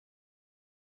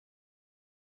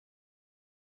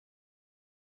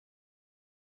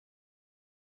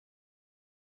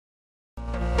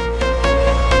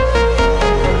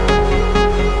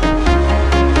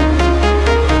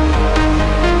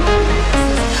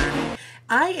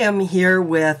I am here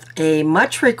with a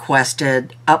much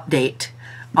requested update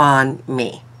on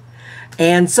me.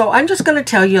 And so I'm just going to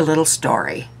tell you a little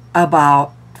story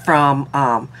about from,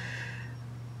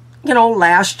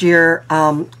 last year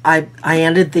I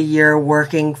ended the year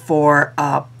working for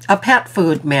a pet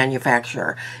food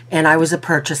manufacturer, and I was a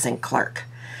purchasing clerk.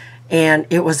 And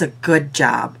it was a good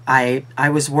job. I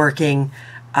was working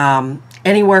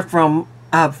anywhere from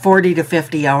 40 to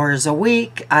 50 hours a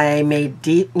week. I made,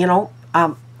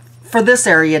 for this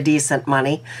area, decent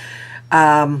money.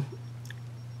 I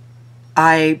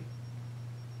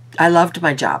loved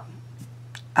my job.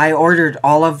 I ordered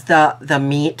all of the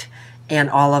meat and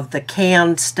all of the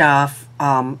canned stuff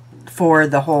for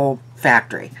the whole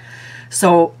factory.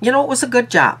 So, it was a good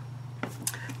job.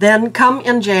 Then come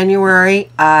in January,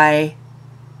 I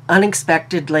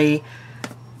unexpectedly,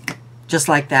 just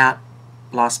like that,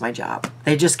 lost my job.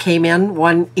 They just came in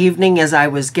one evening as I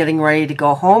was getting ready to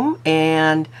go home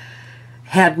and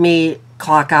had me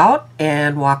clock out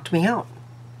and walked me out.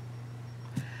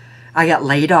 I got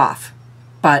laid off,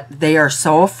 but they are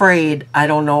so afraid, I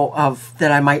don't know,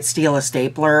 that I might steal a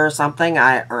stapler or something,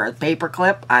 or a paper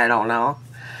clip, I don't know.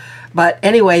 But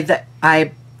anyway,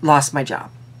 I lost my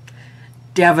job.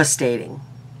 Devastating.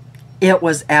 It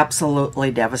was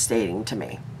absolutely devastating to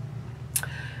me.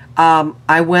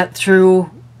 I went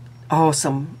through,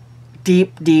 some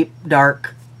deep, deep,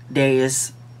 dark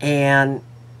days, and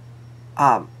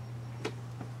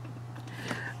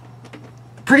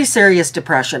pretty serious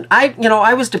depression.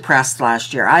 I was depressed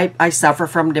last year. I suffer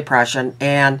from depression,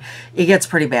 and it gets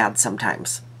pretty bad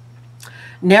sometimes.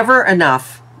 Never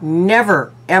enough,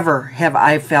 never, ever have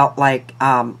I felt like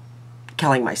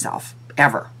killing myself.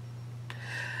 Ever.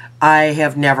 I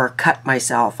have never cut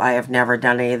myself. I have never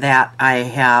done any of that. I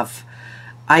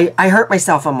hurt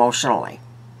myself emotionally.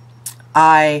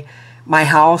 My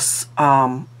house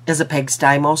is a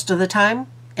pigsty most of the time.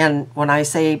 And when I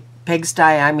say pigsty,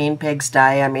 I mean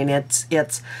pigsty. I mean, it's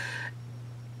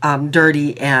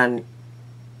dirty, and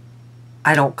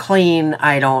I don't clean.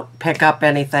 I don't pick up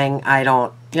anything. I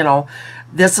don't,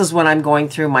 this is when I'm going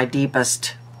through my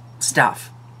deepest stuff.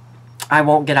 I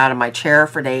won't get out of my chair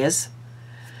for days.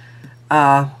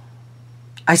 I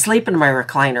sleep in my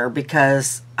recliner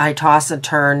because I toss and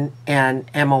turn and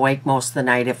am awake most of the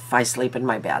night if I sleep in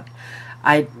my bed.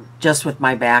 Just with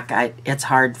my back, it's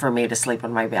hard for me to sleep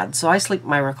in my bed, so I sleep in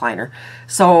my recliner.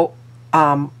 So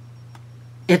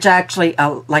it's actually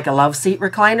like a love seat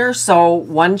recliner. So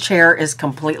one chair is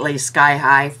completely sky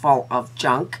high full of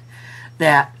junk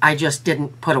that I just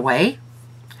didn't put away,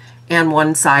 and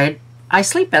one side I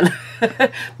sleep in.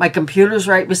 My computer's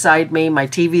right beside me. My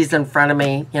TV's in front of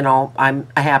me. I'm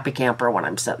a happy camper when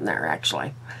I'm sitting there,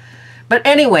 actually. But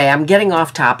anyway, I'm getting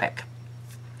off topic.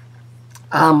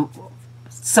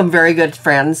 Some very good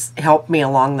friends helped me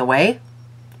along the way.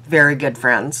 Very good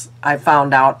friends. I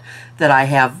found out that I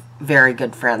have very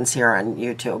good friends here on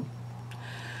YouTube.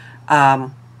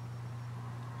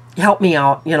 Helped me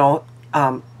out,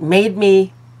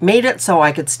 made it so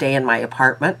I could stay in my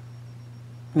apartment.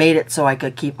 Made it so I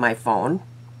could keep my phone.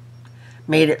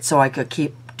 Made it so I could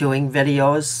keep doing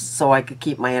videos, so I could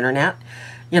keep my internet.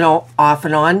 Off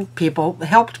and on, people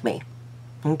helped me.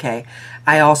 Okay.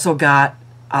 I also got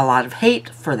a lot of hate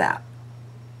for that.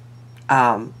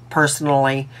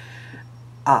 Personally,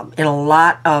 in a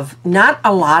lot of, not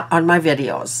a lot on my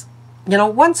videos.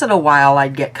 Once in a while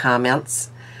I'd get comments,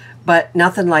 but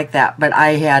nothing like that. But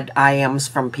I had IMs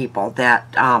from people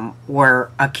that were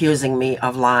accusing me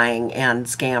of lying and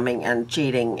scamming and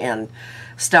cheating and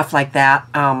stuff like that.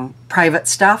 Private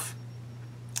stuff.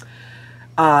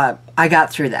 I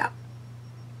got through that.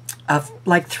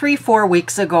 Like 3-4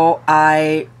 weeks ago,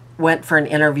 I went for an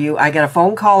interview. I got a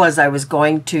phone call as I was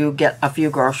going to get a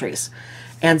few groceries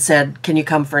and said, "Can you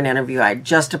come for an interview?" I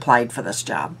just applied for this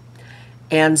job.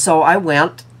 And so I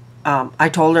went. I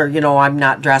told her, I'm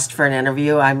not dressed for an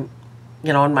interview. I'm,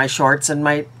 in my shorts and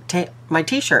my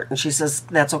t-shirt. And she says,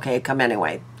 "That's okay, come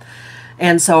anyway."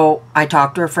 And so I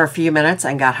talked to her for a few minutes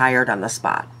and got hired on the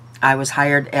spot. I was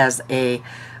hired as a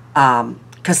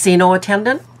casino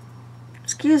attendant.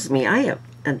 Excuse me, I have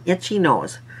an itchy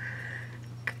nose.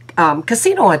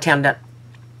 Casino attendant.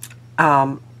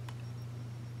 32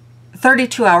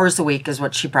 hours a week is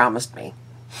what she promised me.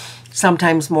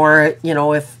 Sometimes more,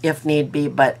 if need be,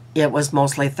 but it was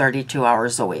mostly 32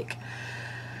 hours a week.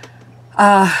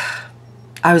 I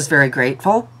was very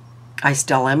grateful. I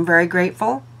still am very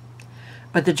grateful.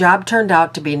 But the job turned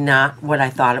out to be not what I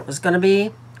thought it was going to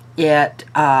be.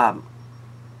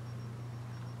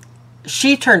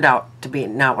 She turned out to be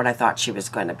not what I thought she was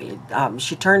going to be.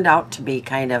 She turned out to be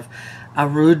kind of a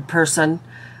rude person,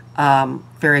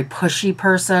 very pushy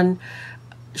person.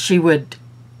 She would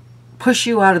push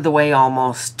you out of the way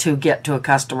almost to get to a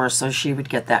customer so she would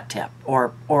get that tip,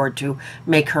 or to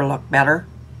make her look better,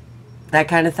 that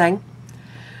kind of thing.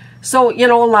 So,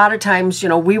 a lot of times,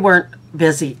 we weren't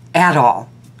busy at all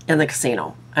in the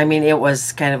casino. I mean, it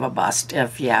was kind of a bust,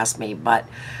 if you ask me. But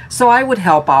so I would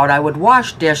help out. I would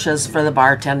wash dishes for the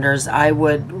bartenders. I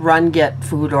would get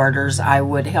food orders. I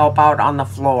would help out on the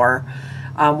floor,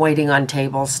 waiting on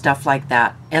tables, stuff like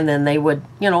that. And then they would,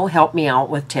 help me out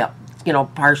with tip,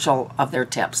 partial of their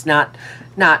tips. Not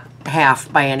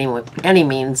half by any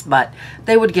means, but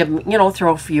they would give me,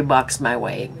 throw a few bucks my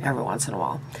way every once in a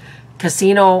while.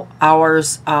 Casino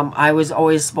hours, I was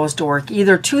always supposed to work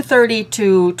either 2:30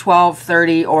 to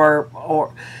 12:30,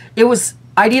 or it was,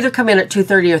 I'd either come in at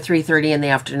 2:30 or 3:30 in the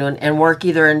afternoon and work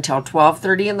either until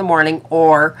 12:30 in the morning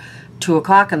or 2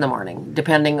 o'clock in the morning,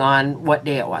 depending on what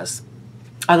day it was.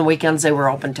 On the weekends, they were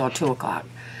open till 2 o'clock.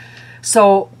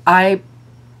 So I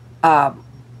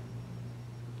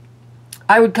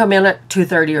would come in at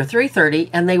 2:30 or 3:30,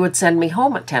 and they would send me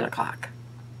home at 10 o'clock.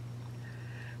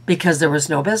 Because there was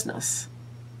no business.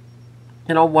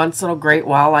 Once in a great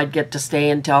while, I'd get to stay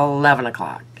until 11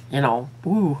 o'clock,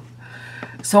 Ooh.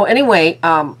 So anyway,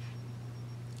 I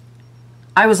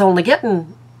was only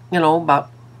getting,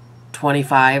 about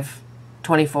 25,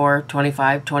 24,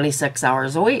 25, 26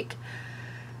 hours a week.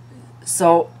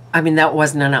 So, I mean, that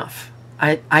wasn't enough.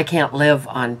 I can't live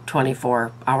on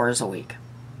 24 hours a week.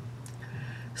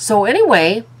 So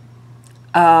anyway,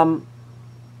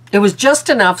 it was just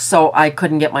enough so I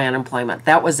couldn't get my unemployment.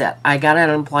 That was it. I got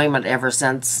unemployment ever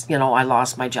since, I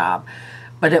lost my job.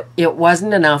 But it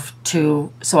wasn't enough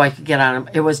so I could get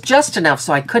it was just enough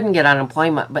so I couldn't get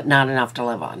unemployment, but not enough to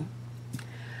live on.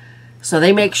 So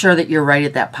they make sure that you're right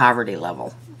at that poverty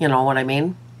level. You know what I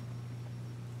mean?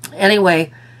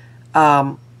 Anyway,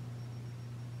 one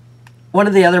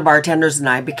of the other bartenders and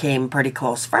I became pretty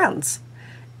close friends.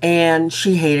 And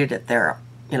she hated it there.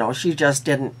 She just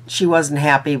she wasn't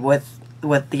happy with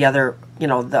the other,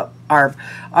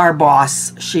 our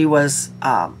boss. She was,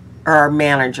 or our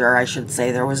manager, I should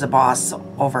say. There was a boss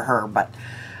over her, but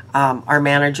our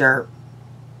manager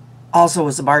also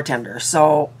was a bartender.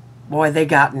 So, boy, they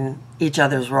got in each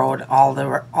other's road all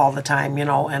the time,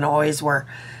 and always were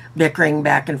bickering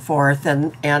back and forth.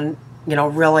 And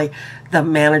really, the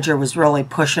manager was really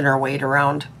pushing her weight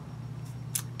around.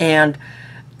 And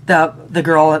the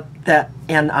girl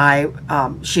and I,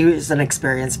 she was an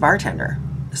experienced bartender.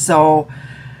 So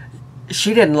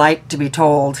she didn't like to be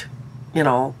told,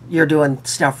 you're doing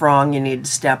stuff wrong, you need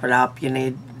to step it up, you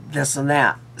need this and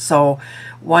that. So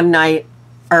one night,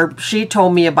 she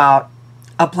told me about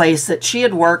a place that she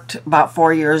had worked about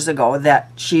 4 years ago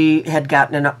that she had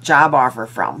gotten a job offer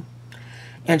from.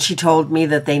 And she told me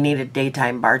that they needed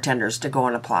daytime bartenders to go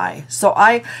and apply. So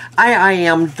I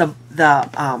am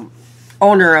the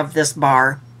owner of this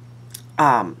bar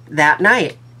that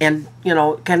night, and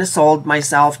kind of sold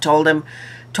myself, told him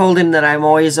that I'm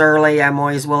always early, I'm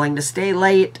always willing to stay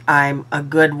late, I'm a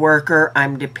good worker,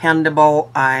 I'm dependable,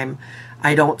 I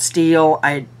don't steal,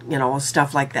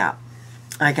 stuff like that.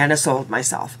 I kind of sold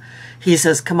myself. He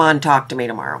says, come on, talk to me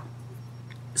tomorrow.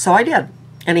 So I did,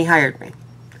 and he hired me.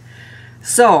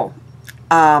 So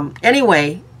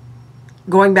anyway,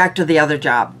 going back to the other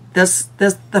job,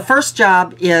 the first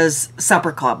job is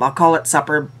supper club. I'll call it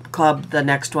supper club. The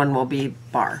next one will be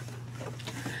bar.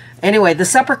 Anyway, the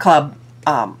supper club,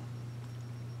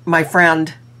 my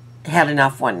friend had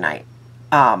enough one night.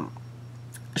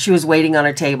 She was waiting on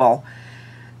a table.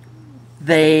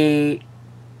 They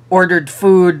ordered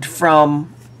food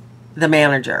from the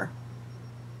manager.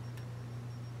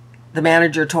 The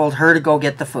manager told her to go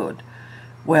get the food.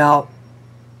 Well,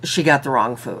 she got the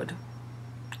wrong food.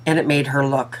 And it made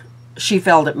her she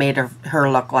felt it made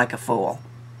her look like a fool.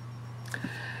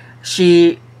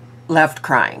 She left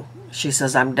crying. She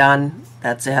says, I'm done,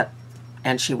 that's it.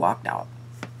 And she walked out.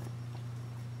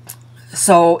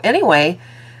 So anyway,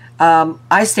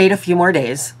 I stayed a few more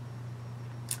days.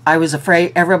 I was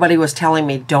afraid, everybody was telling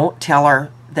me, don't tell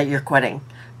her that you're quitting,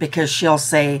 because she'll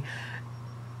say,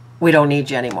 we don't need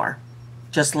you anymore.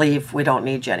 Just leave, we don't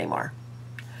need you anymore.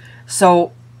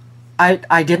 So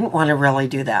I didn't want to really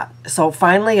do that. So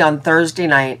finally on Thursday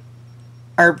night,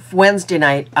 or Wednesday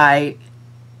night,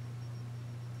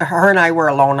 her and I were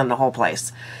alone in the whole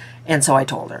place. And so I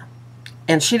told her.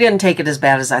 And she didn't take it as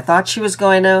bad as I thought she was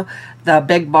going to. The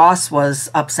big boss was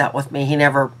upset with me.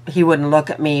 He wouldn't look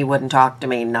at me, he wouldn't talk to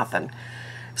me, nothing.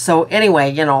 So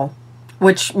anyway,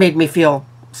 which made me feel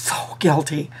so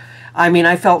guilty. I mean,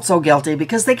 I felt so guilty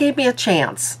because they gave me a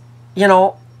chance.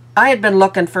 I had been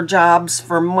looking for jobs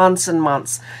for months and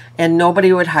months, and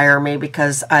nobody would hire me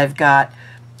because I've got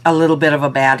a little bit of a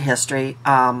bad history,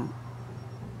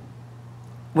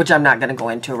 which I'm not going to go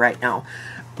into right now.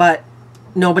 But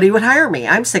nobody would hire me.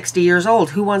 I'm 60 years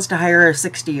old. Who wants to hire a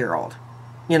 60-year-old?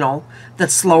 You know,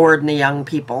 that's slower than the young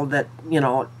people that, you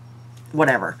know,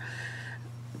 whatever.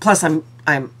 Plus, I'm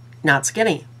not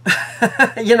skinny.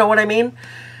 You know what I mean?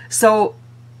 So,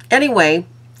 anyway,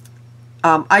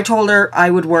 I told her I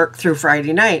would work through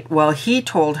Friday night. Well, he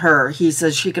told her, he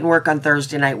says she can work on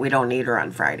Thursday night. We don't need her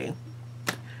on Friday.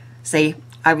 See,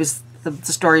 the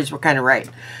stories were kind of right.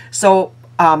 So,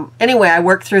 anyway, I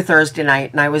worked through Thursday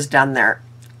night, and I was done there.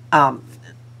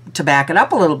 To back it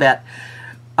up a little bit,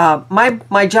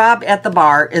 my job at the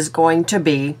bar is going to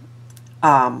be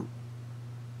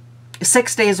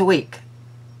 6 days a week.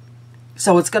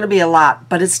 So it's going to be a lot,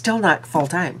 but it's still not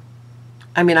full-time.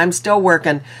 I mean, I'm still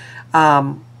working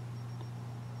 2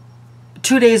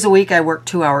 days a week. I work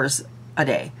 2 hours a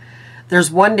day. There's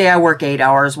one day I work 8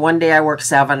 hours, one day I work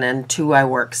 7, and 2 I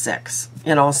work 6.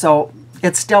 You know, so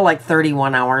it's still like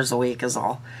 31 hours a week is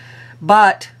all.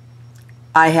 But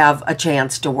I have a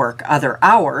chance to work other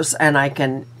hours, and I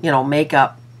can, you know, make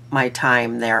up my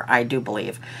time there, I do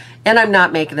believe. And I'm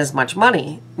not making as much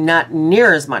money, not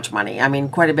near as much money. I mean,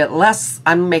 quite a bit less.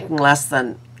 I'm making less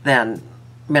than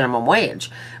minimum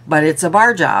wage, but it's a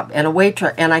bar job and a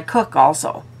waitress, and I cook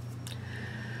also.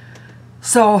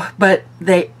 So, but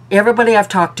everybody I've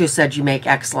talked to said you make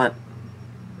excellent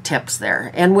tips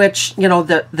there, and which, you know,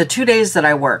 the 2 days that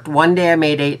I worked, one day I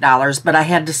made $8, but I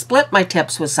had to split my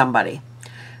tips with somebody.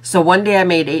 So one day I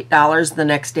made $8, the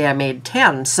next day I made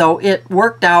 10. So it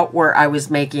worked out where I was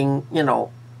making, you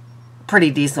know, pretty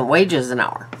decent wages an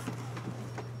hour.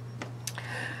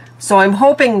 So I'm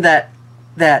hoping that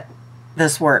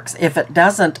this works. If it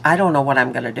doesn't, I don't know what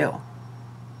I'm going to do.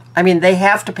 I mean, they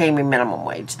have to pay me minimum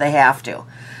wage. They have to.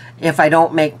 If I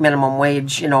don't make minimum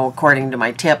wage, you know, according to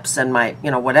my tips and my,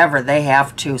 you know, whatever, they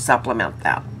have to supplement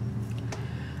that.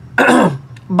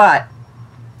 But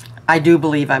I do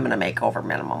believe I'm going to make over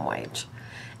minimum wage.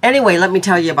 Anyway, let me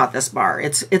tell you about this bar.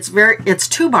 It's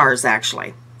 2 bars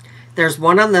actually. There's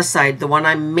one on this side, the one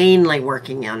I'm mainly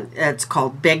working in. It's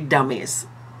called Big Dummies.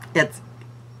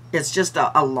 It's just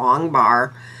a long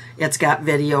bar. It's got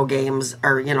video games,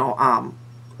 or, you know,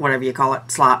 whatever you call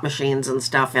it, slot machines and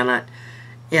stuff in it.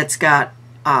 It's got,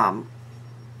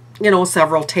 you know,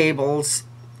 several tables,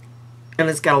 and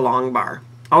it's got a long bar.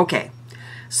 Okay.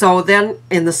 So then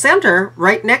in the center,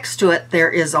 right next to it, there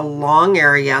is a long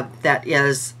area that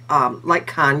is like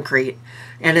concrete,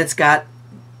 and it's got,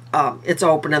 it's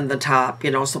open in the top,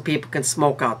 you know, so people can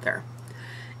smoke out there.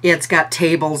 It's got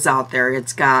tables out there.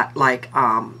 It's got like,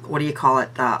 what do you call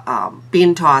it, the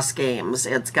bean toss games.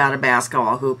 It's got a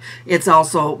basketball hoop. It's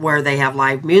also where they have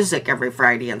live music every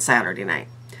Friday and Saturday night.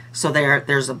 So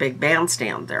there's a big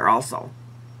bandstand there also.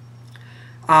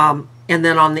 And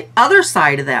then on the other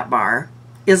side of that bar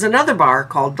is another bar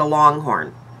called the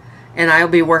Longhorn. And I'll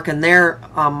be working there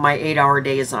my 8-hour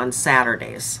days on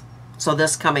Saturdays. So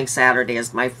this coming Saturday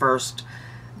is my first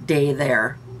day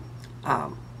there.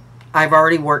 I've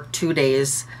already worked 2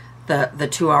 days, the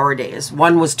 2-hour days.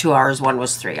 One was 2 hours, one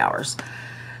was 3 hours.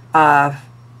 I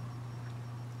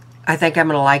think I'm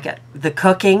going to like it. The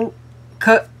cooking,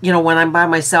 you know, when I'm by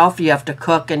myself, you have to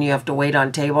cook and you have to wait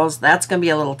on tables. That's going to be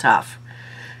a little tough.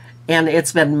 And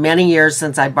it's been many years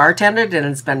since I bartended, and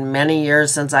it's been many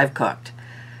years since I've cooked.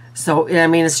 So, I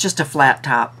mean, it's just a flat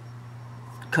top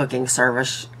cooking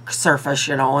surface,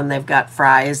 you know, and they've got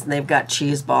fries, and they've got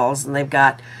cheese balls, and they've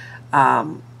got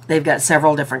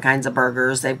several different kinds of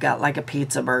burgers. They've got like a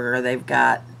pizza burger. They've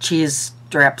got cheese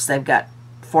strips. They've got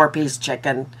 4-piece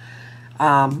chicken,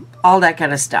 all that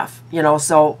kind of stuff, you know.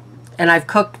 So, and I've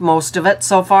cooked most of it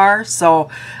so far. So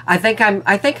I think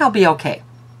I'll be okay.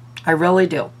 I really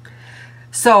do.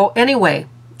 So anyway,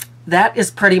 that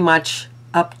is pretty much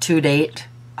up to date.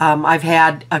 I've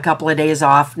had a couple of days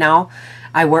off now.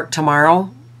 I work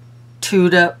tomorrow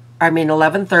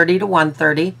 11:30 to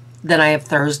 1:30. Then I have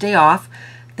Thursday off.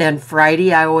 Then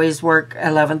Friday I always work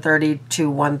 11:30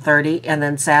 to 1:30, and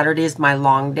then Saturday is my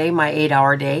long day, my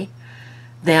 8-hour day.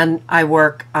 Then I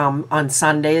work on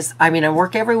Sundays. I mean, I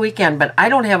work every weekend, but I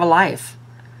don't have a life.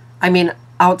 I mean,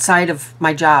 outside of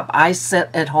my job, I sit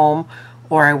at home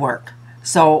or I work.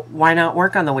 So why not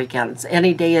work on the weekends?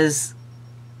 Any day is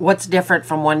what's different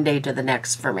from one day to the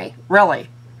next for me, really.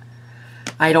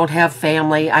 I don't have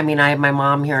family. I mean, I have my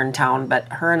mom here in town,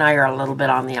 but her and I are a little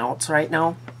bit on the outs right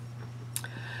now.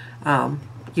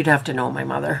 You'd have to know my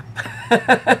mother.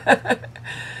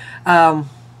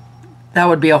 That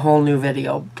would be a whole new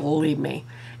video, believe me.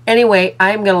 Anyway,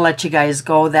 I'm going to let you guys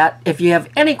go. That if you have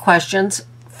any questions,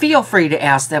 feel free to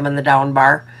ask them in the down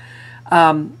bar.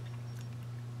 I'll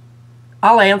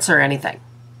answer anything.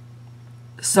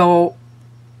 So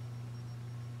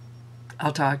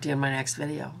I'll talk to you in my next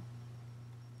video.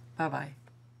 Bye-bye.